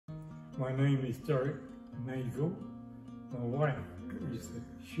My name is Derek Nagel. My wife is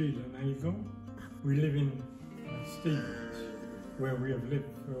Sheila Nagel. We live in Stevenage, where we have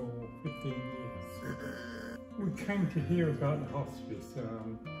lived for 15 years. We came to hear about the hospice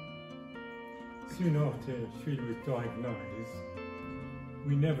soon after Sheila was diagnosed.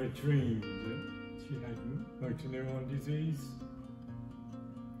 We never dreamed that she had motor neurone disease.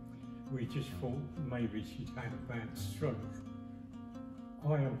 We just thought maybe she'd had a bad stroke.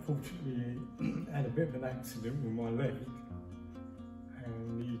 I unfortunately had a bit of an accident with my leg,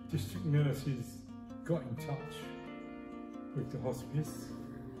 and the district nurses got in touch with the hospice,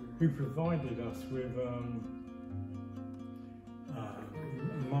 who provided us with a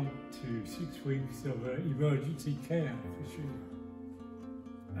month to 6 weeks of emergency care for Sheila.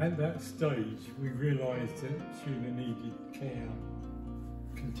 At that stage, we realised that Sheila needed care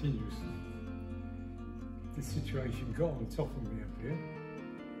continuously. The situation got on top of me a bit,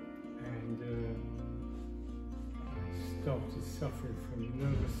 and I started suffering from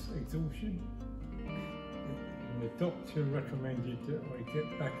nervous exhaustion. And the doctor recommended that I get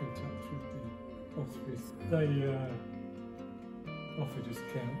back in touch with the hospice. They offered us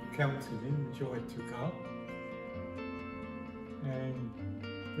counselling, which I took up, and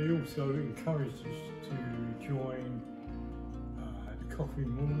they also encouraged us to join the coffee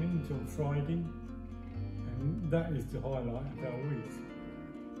mornings on Friday, and that is the highlight of our week.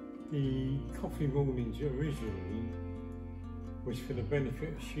 The coffee mornings originally was for the benefit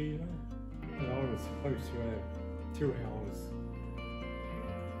of Sheila, and I was supposed to have 2 hours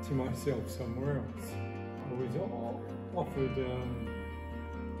to myself somewhere else. I was offered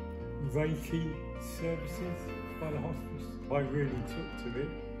Reiki services by the hospice. I really took to it.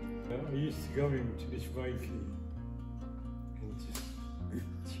 I used to go into this Reiki and just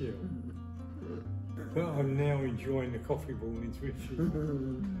chill. But I'm now enjoying the coffee mornings with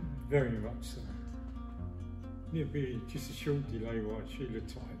you, very much so. It'll be just a short delay while Sheila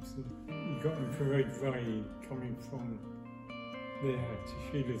types. You've got infrared ray coming from there to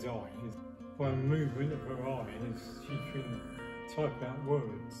Sheila's eyes. By the movement of her eyes, she can type out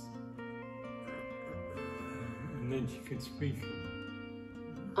words, and then she can speak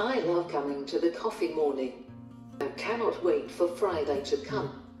them. I love coming to the coffee morning. I cannot wait for Friday to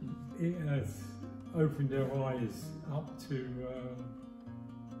come. It has opened their eyes up to,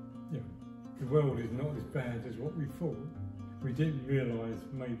 the world is not as bad as what we thought. We didn't realise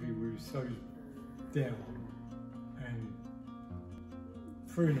maybe we were so down, and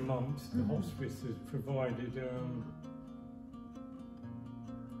through the months the hospice has provided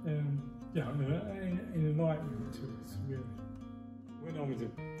enlightenment to us, really. When I was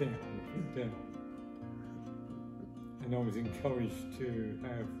down, and I was encouraged to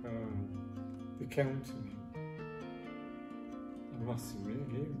have the counselling, I must admit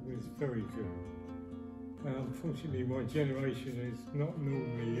it was very good. Unfortunately, my generation is not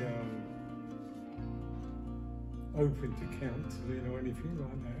normally open to counselling or anything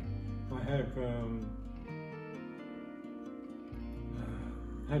like that. I have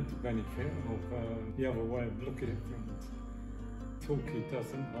had the benefit of the other way of looking at things. Talking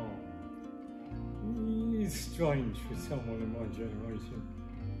doesn't harm. It's strange for someone in my generation,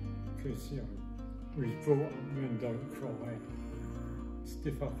 because we was brought up men don't cry,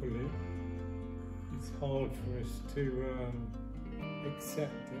 stiff upper lip. It's hard for us to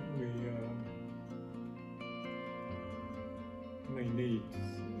accept that we may need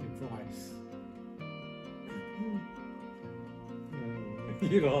advice.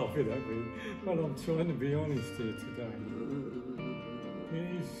 You're laughing at me, but I'm trying to be honest here today.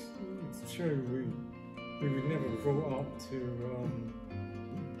 It's true, we were never brought up to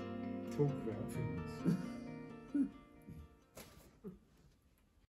talk about things.